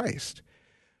in Christ.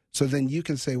 So then you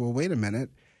can say, well, wait a minute.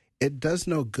 It does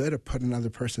no good to put another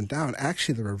person down.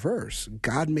 Actually, the reverse.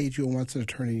 God made you a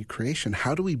once-in-eternity creation.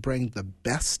 How do we bring the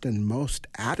best and most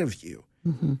out of you?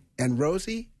 And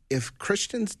Rosie, if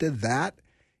Christians did that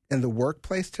in the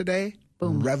workplace today,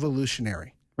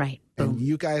 revolutionary. Right. And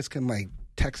you guys can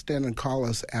text in and call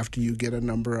us after you get a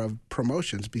number of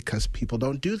promotions because people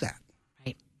don't do that.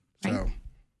 Right. So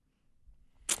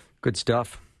good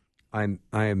stuff. I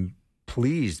am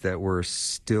pleased that we're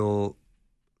still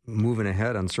moving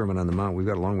ahead on Sermon on the Mount. We've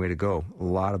got a long way to go. A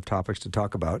lot of topics to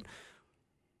talk about,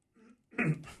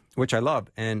 which I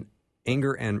love. And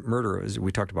anger and murder, as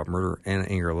we talked about murder and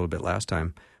anger a little bit last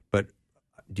time. But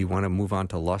do you want to move on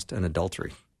to lust and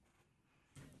adultery?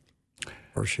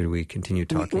 Or should we continue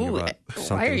talking about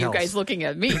something why are you else? guys looking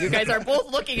at me? You guys are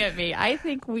both looking at me. I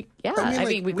think we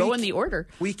go in the order.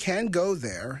 We can go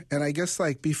there. And I guess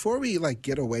before we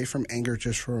get away from anger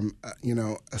just for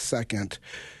a second,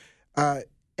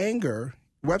 anger,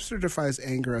 Webster defines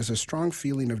anger as a strong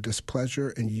feeling of displeasure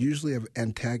and usually of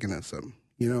antagonism.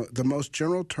 The most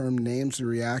general term names the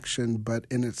reaction, but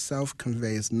in itself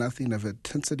conveys nothing of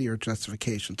intensity or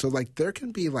justification. So, like, there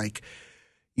can be, like,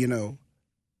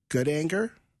 good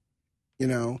anger,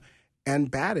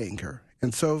 and bad anger.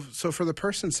 And so for the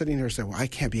person sitting here saying, well, I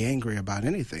can't be angry about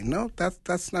anything. No,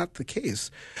 that's not the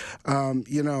case.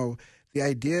 The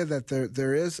idea that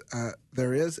there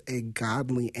is a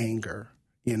godly anger,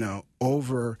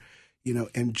 over,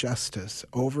 injustice,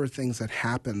 over things that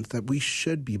happen, that we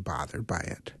should be bothered by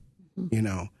it.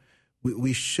 Mm-hmm.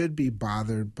 We should be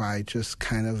bothered by just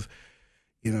kind of,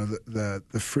 the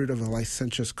fruit of a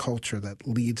licentious culture that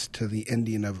leads to the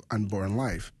ending of unborn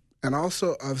life. And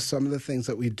also of some of the things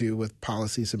that we do with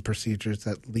policies and procedures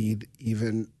that lead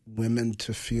even women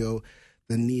to feel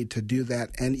the need to do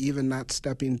that, and even not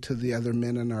stepping to the other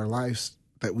men in our lives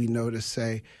that we know to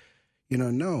say,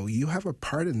 no, you have a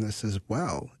part in this as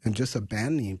well, and just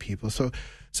abandoning people. So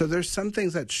there's some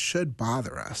things that should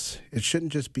bother us. It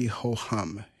shouldn't just be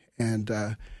ho-hum. And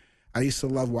I used to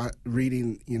love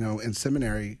reading, in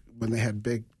seminary when they had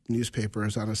big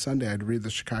newspapers on a Sunday, I'd read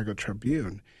the Chicago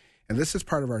Tribune. And this is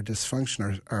part of our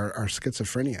dysfunction, our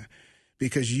schizophrenia,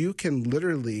 because you can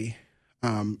literally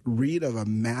read of a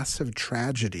massive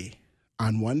tragedy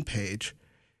on one page,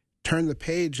 turn the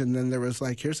page, and then there was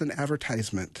like, here's an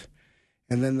advertisement.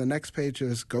 And then the next page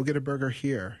is, go get a burger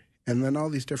here. And then all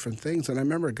these different things. And I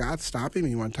remember God stopping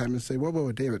me one time and saying,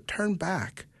 whoa, David, turn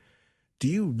back. Do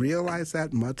you realize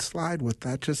that mudslide, what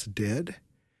that just did?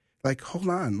 Like, hold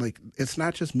on. Like, it's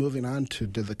not just moving on to,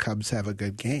 did the Cubs have a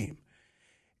good game?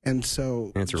 And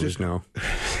so... Answer was no.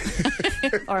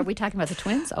 Or are we talking about the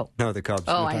Twins? Oh. No, the Cubs.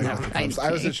 Oh, I know.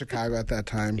 I was in Chicago at that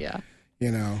time. Yeah.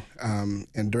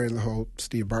 And during the whole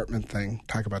Steve Bartman thing,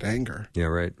 talk about anger. Yeah,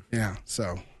 right. Yeah,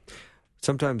 so...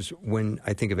 Sometimes when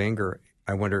I think of anger,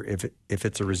 I wonder if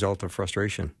it's a result of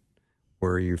frustration,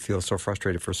 where you feel so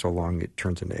frustrated for so long it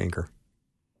turns into anger.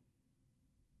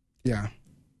 Yeah.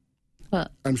 Well,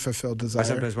 unfulfilled desire. I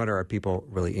sometimes wonder, are people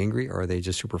really angry, or are they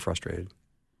just super frustrated?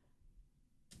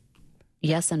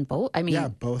 Yes, and both. I mean, yeah,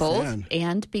 both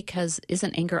and because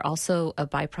isn't anger also a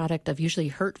byproduct of usually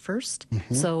hurt first?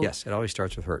 Mm-hmm. So yes, it always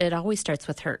starts with hurt. It always starts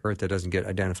with hurt. Hurt that doesn't get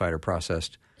identified or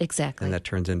processed. Exactly. And that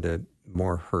turns into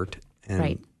more hurt and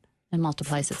right, and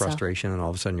multiplies itself. Frustration, and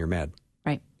all of a sudden you're mad.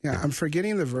 Right. Yeah, I'm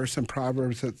forgetting the verse in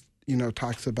Proverbs that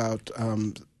talks about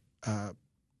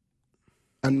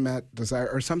unmet desire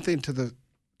or something to the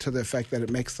effect that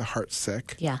it makes the heart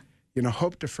sick. Yeah.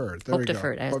 Hope deferred. There hope we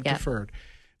deferred. go. Hope deferred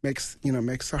makes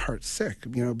the heart sick.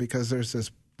 Because there's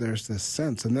this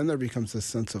sense, and then there becomes this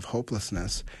sense of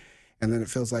hopelessness, and then it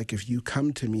feels like if you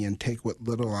come to me and take what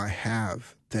little I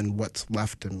have, then what's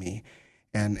left of me.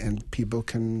 And people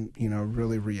can,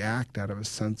 really react out of a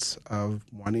sense of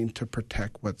wanting to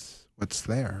protect what's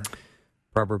there.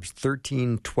 Proverbs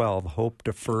 13:12, hope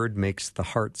deferred makes the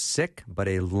heart sick, but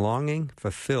a longing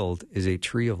fulfilled is a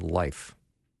tree of life.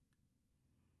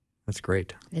 That's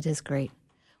great. It is great.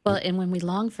 Well, and when we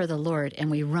long for the Lord and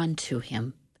we run to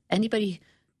him, anybody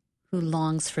who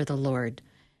longs for the Lord,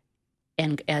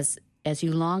 and as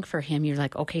you long for him, you're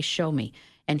like, okay, show me.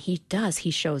 And he does,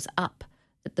 he shows up.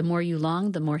 The more you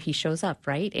long, the more he shows up,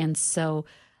 right? And so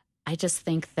I just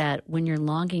think that when you're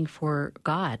longing for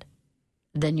God,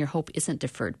 then your hope isn't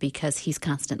deferred because he's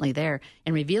constantly there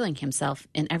and revealing himself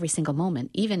in every single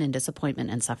moment, even in disappointment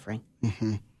and suffering.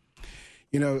 Mm-hmm.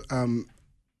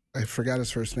 I forgot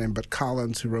his first name, but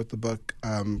Collins, who wrote the book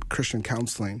Christian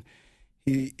Counseling,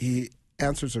 he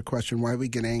answers a question, why we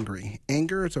get angry.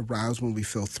 Anger is aroused when we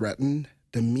feel threatened,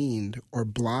 demeaned, or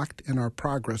blocked in our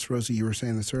progress, Rosie, you were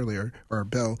saying this earlier, or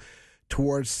Bill,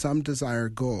 towards some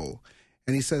desired goal.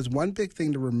 And he says one big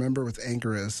thing to remember with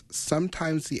anger is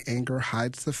sometimes the anger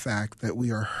hides the fact that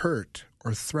we are hurt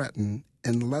or threatened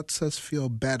and lets us feel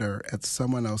better at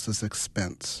someone else's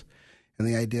expense. And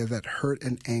the idea that hurt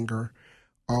and anger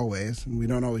always, and we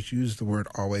don't always use the word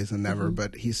always and never,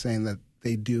 but he's saying that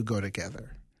they do go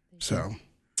together. So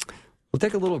we'll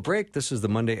take a little break. This is the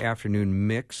Monday afternoon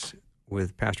mix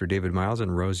with Pastor David Myles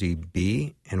and Rosie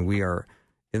B. And we are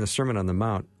in the Sermon on the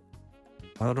Mount.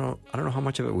 I don't know how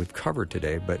much of it we've covered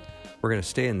today, but we're going to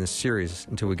stay in this series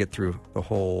until we get through the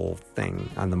whole thing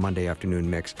on the Monday afternoon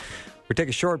mix. We'll take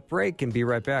a short break and be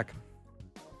right back.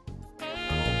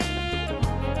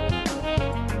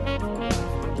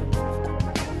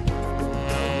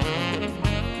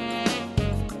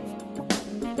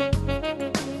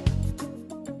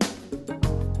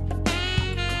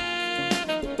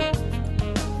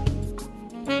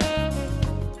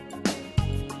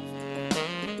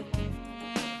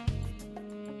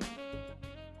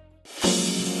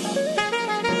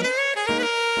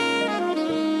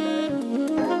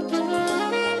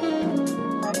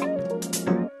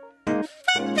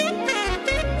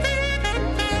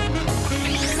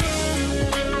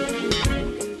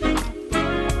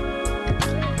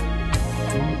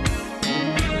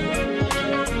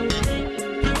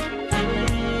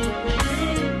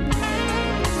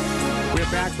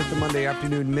 the Monday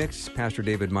Afternoon Mix. Pastor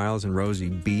David Myles and Rosie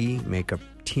B. make a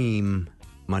team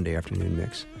Monday Afternoon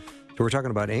Mix. So we're talking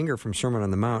about anger from Sermon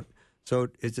on the Mount. So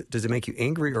does it make you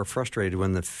angry or frustrated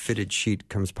when the fitted sheet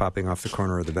comes popping off the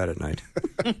corner of the bed at night?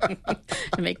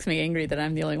 It makes me angry that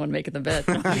I'm the only one making the bed.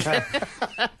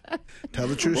 Tell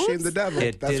the truth, shame the devil.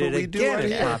 That's did what it we do again. right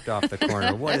It here. popped off the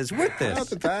corner. What is with this? How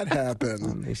did that happen?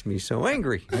 It makes me so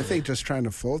angry. I think just trying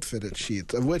to fold fitted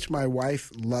sheets, of which my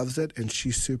wife loves it and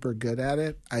she's super good at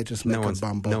it. I just make a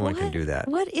bumble. No one can do that.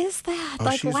 What is that? Oh,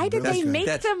 like, she's why did really they good. make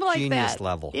That's them like genius that?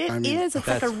 level. It is. It's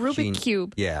like a Rubik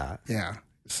Cube. Yeah. Yeah.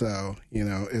 So,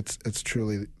 it's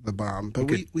truly the bomb. But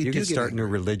we you do could start get new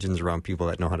religions around people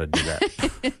that know how to do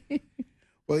that.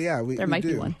 Well, yeah, There might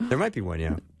do. be one. There might be one,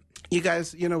 yeah. You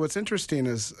guys, what's interesting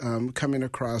is coming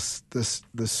across this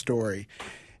story.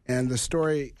 And the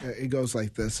story, it goes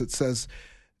like this. It says,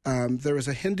 there was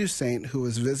a Hindu saint who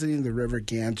was visiting the river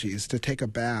Ganges to take a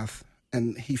bath,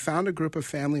 and he found a group of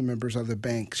family members on the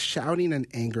bank shouting in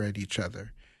anger at each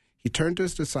other. He turned to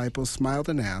his disciples, smiled,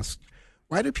 and asked,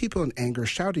 "Why do people in anger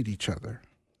shout at each other?"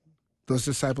 Those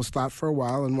disciples thought for a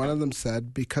while, and one of them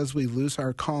said, "Because we lose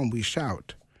our calm, we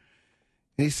shout."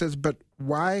 And he says, "But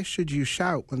why should you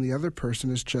shout when the other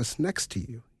person is just next to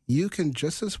you? You can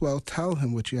just as well tell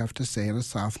him what you have to say in a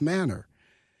soft manner."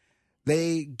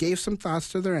 They gave some thoughts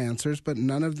to their answers, but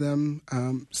none of them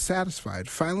satisfied.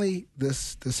 Finally,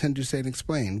 this Hindu saint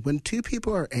explained, when two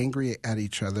people are angry at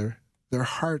each other, their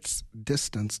hearts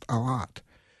distanced a lot.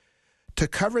 To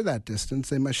cover that distance,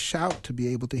 they must shout to be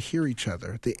able to hear each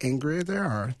other. The angrier they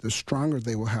are, the stronger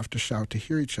they will have to shout to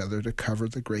hear each other to cover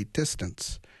the great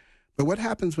distance. But what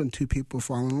happens when two people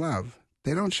fall in love?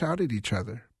 They don't shout at each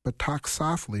other, but talk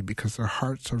softly because their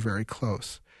hearts are very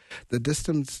close. The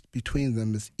distance between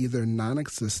them is either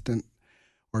non-existent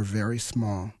or very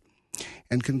small.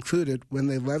 And concluded, when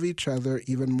they love each other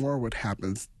even more, what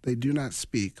happens? They do not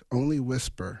speak, only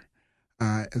whisper.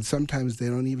 And sometimes they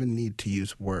don't even need to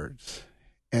use words.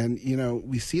 And,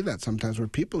 we see that sometimes where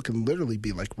people can literally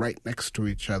be like right next to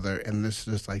each other and it's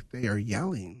just like they are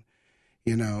yelling,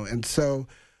 And so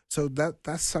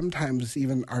that's sometimes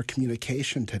even our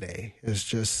communication today is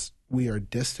just we are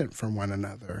distant from one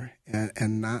another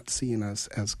and not seeing us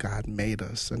as God made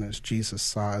us and as Jesus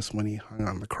saw us when he hung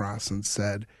on the cross and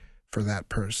said, for that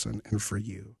person and for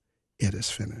you, it is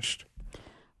finished.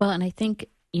 Well, and I think,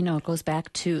 it goes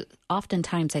back to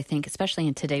oftentimes, I think, especially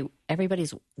in today,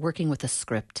 everybody's working with a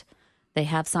script. They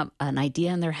have an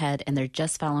idea in their head and they're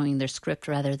just following their script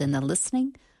rather than the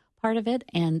listening part of it.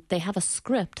 And they have a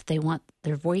script. They want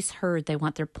their voice heard. They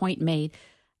want their point made.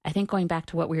 I think going back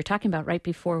to what we were talking about right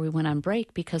before we went on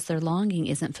break, because their longing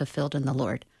isn't fulfilled in the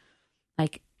Lord.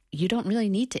 Like, you don't really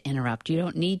need to interrupt. You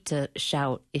don't need to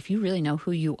shout. If you really know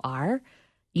who you are,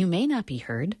 you may not be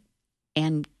heard.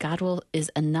 And God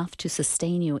is enough to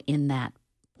sustain you in that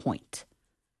point,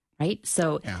 right?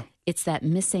 So It's that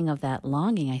missing of that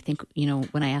longing. I think,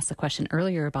 when I asked the question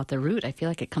earlier about the root, I feel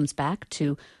like it comes back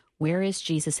to, where is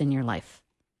Jesus in your life?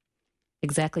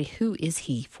 Exactly who is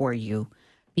he for you?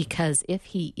 Because if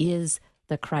he is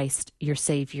the Christ, your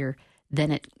Savior, then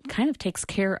it kind of takes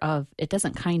care of, it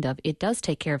does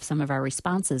take care of some of our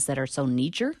responses that are so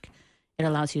knee-jerk. It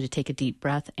allows you to take a deep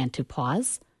breath and to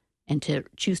pause and to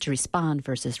choose to respond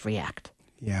versus react.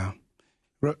 Yeah.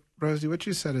 Rosie, what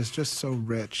you said is just so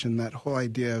rich, and that whole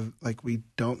idea of like we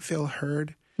don't feel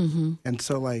heard. Mm-hmm. And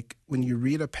so like when you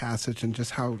read a passage and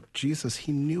just how Jesus,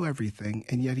 he knew everything,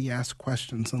 and yet he asked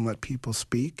questions and let people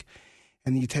speak.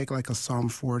 And you take like a Psalm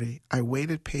 40, I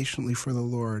waited patiently for the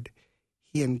Lord.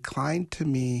 He inclined to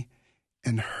me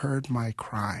and heard my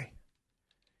cry.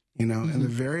 In the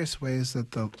various ways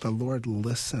that the Lord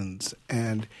listens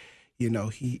and he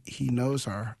knows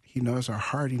our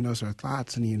heart, he knows our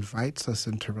thoughts, and he invites us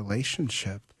into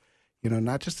relationship.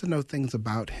 Not just to know things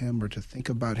about him or to think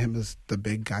about him as the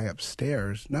big guy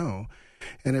upstairs. No.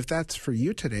 And if that's for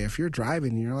you today, if you're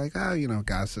driving and you're like,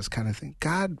 God's this kind of thing.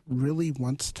 God really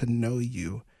wants to know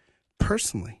you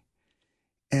personally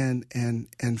and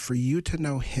for you to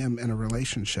know him in a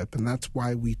relationship. And that's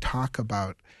why we talk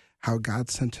about how God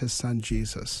sent his son,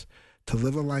 Jesus, to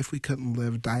live a life we couldn't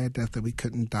live, die a death that we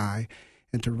couldn't die,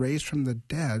 and to raise from the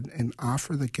dead and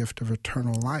offer the gift of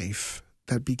eternal life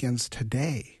that begins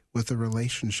today with a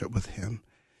relationship with him.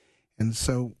 And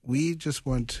so we just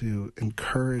want to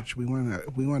encourage, we want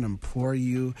to implore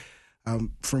you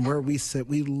from where we sit.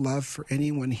 We love for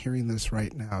anyone hearing this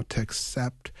right now to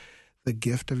accept the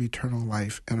gift of eternal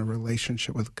life and a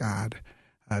relationship with God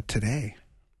today.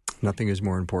 Nothing is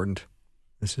more important.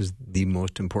 This is the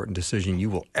most important decision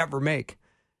you will ever make.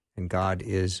 And God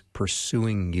is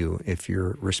pursuing you if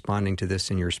you're responding to this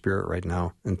in your spirit right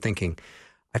now and thinking,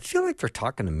 I feel like they're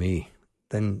talking to me.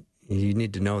 Then you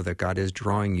need to know that God is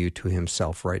drawing you to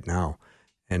himself right now.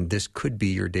 And this could be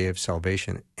your day of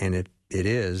salvation. And it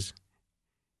is.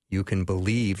 You can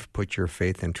believe, put your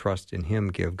faith and trust in him,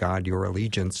 give God your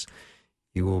allegiance.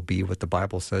 You will be what the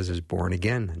Bible says is born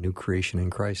again, a new creation in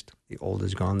Christ. The old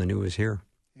is gone, the new is here.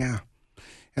 Yeah.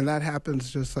 And that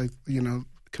happens just like,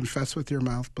 confess with your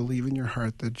mouth, believe in your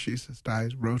heart that Jesus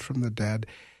died, rose from the dead,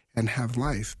 and have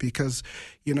life. Because,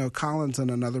 Collins, in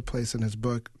another place in his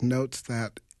book, notes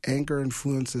that anger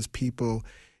influences people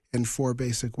in 4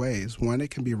 basic ways. One,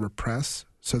 it can be repressed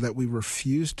so that we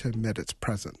refuse to admit its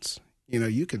presence.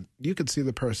 You could see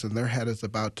the person, their head is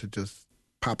about to just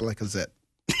pop like a zit.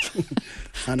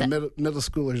 On a middle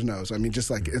schooler's nose. I mean, just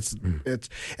like it's,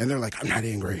 and they're like, I'm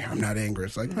not angry.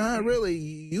 It's like, really,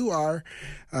 you are.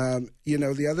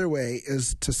 The other way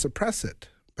is to suppress it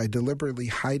by deliberately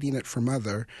hiding it from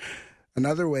other.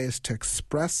 Another way is to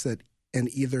express it in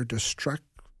either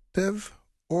destructive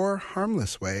or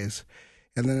harmless ways.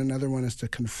 And then another one is to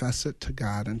confess it to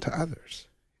God and to others.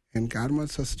 And God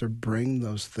wants us to bring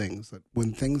those things, that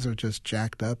when things are just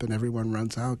jacked up and everyone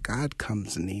runs out, God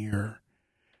comes near.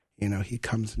 He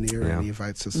comes near and he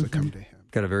invites us to come to him.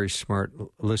 Got a very smart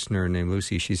listener named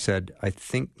Lucy. She said, I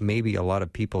think maybe a lot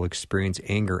of people experience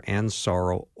anger and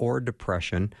sorrow or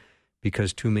depression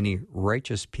because too many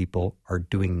righteous people are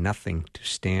doing nothing to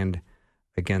stand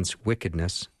against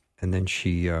wickedness. And then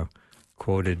she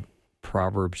quoted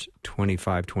Proverbs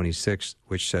 25:26,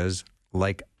 which says,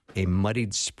 like a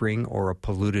muddied spring or a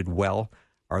polluted well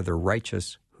are the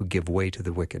righteous who give way to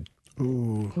the wicked.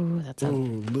 Ooh, that's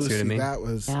Lucy, see what I mean? that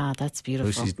was... Yeah, that's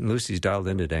beautiful. Lucy's dialed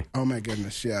in today. Oh, my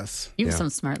goodness, yes. You have some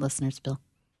smart listeners, Bill.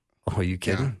 Oh, are you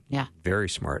kidding? Yeah. Very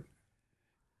smart.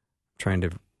 Trying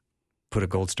to put a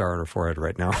gold star on her forehead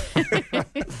right now.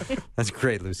 That's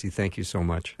great, Lucy. Thank you so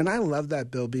much. And I love that,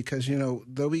 Bill, because,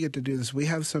 though we get to do this, we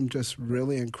have some just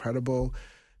really incredible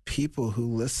people who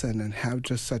listen and have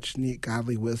just such neat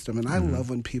godly wisdom. And I love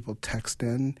when people text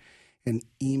in and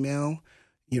email,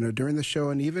 during the show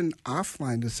and even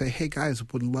offline to say, hey, guys,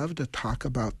 would love to talk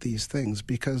about these things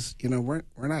because, we're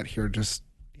not here just,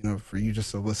 for you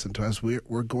just to listen to us.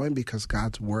 We're going because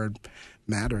God's word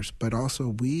matters, but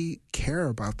also we care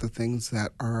about the things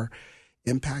that are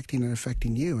impacting and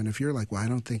affecting you. And if you're like, well, I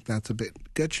don't think that's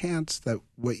good chance that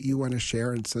what you want to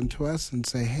share and send to us and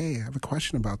say, hey, I have a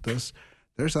question about this.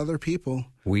 There's other people.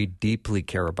 We deeply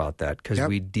care about that because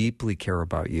we deeply care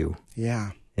about you.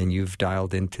 Yeah. And you've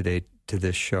dialed in today to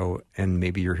this show, and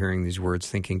maybe you're hearing these words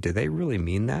thinking, do they really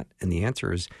mean that? And the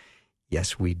answer is,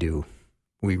 yes, we do.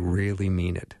 We really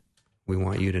mean it. We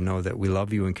want you to know that we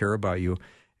love you and care about you,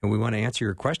 and we want to answer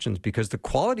your questions because the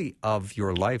quality of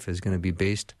your life is going to be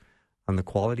based on the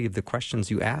quality of the questions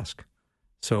you ask.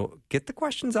 So get the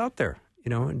questions out there.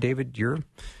 David, you're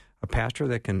a pastor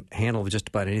that can handle just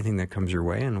about anything that comes your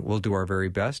way, and we'll do our very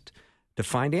best to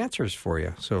find answers for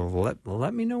you. So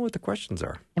let me know what the questions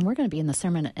are. And we're going to be in the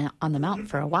Sermon on the Mount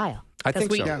for a while. I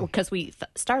think so. Because we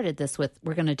started this with,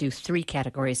 we're going to do 3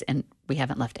 categories, and we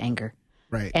haven't left anger.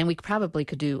 Right. And we probably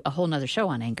could do a whole nother show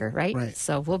on anger, right? Right.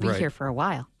 So we'll be here for a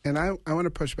while. And I want to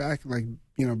push back, like,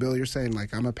 Bill, you're saying,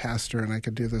 like, I'm a pastor and I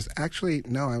could do this. Actually,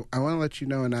 no, I want to let you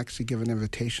know and actually give an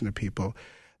invitation to people.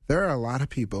 There are a lot of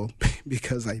people,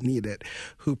 because I need it,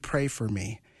 who pray for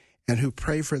me and who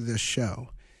pray for this show.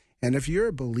 And if you're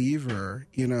a believer,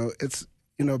 it's,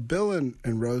 Bill and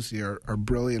Rosie are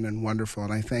brilliant and wonderful,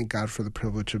 and I thank God for the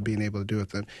privilege of being able to do it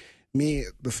with them. Me,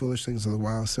 the foolish things of the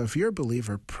wild. So if you're a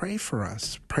believer, pray for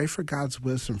us. Pray for God's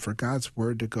wisdom, for God's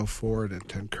word to go forward and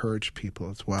to encourage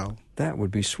people as well. That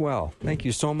would be swell. Thank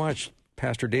you so much.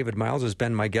 Pastor David Myles has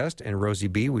been my guest, and Rosie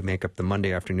B. We make up the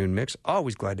Monday afternoon mix.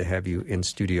 Always glad to have you in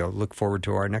studio. Look forward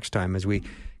to our next time as we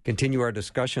continue our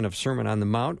discussion of Sermon on the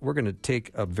Mount. We're going to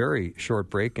take a very short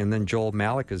break, and then Joel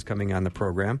Malik is coming on the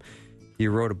program. He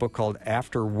wrote a book called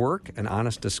After Work, an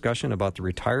honest discussion about the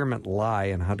retirement lie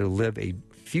and how to live a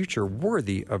future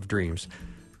worthy of dreams.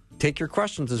 Take your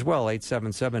questions as well,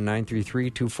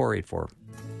 877-933-2484.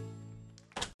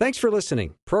 Thanks for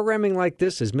listening. Programming like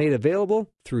this is made available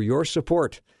through your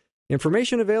support.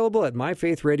 Information available at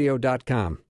myfaithradio.com.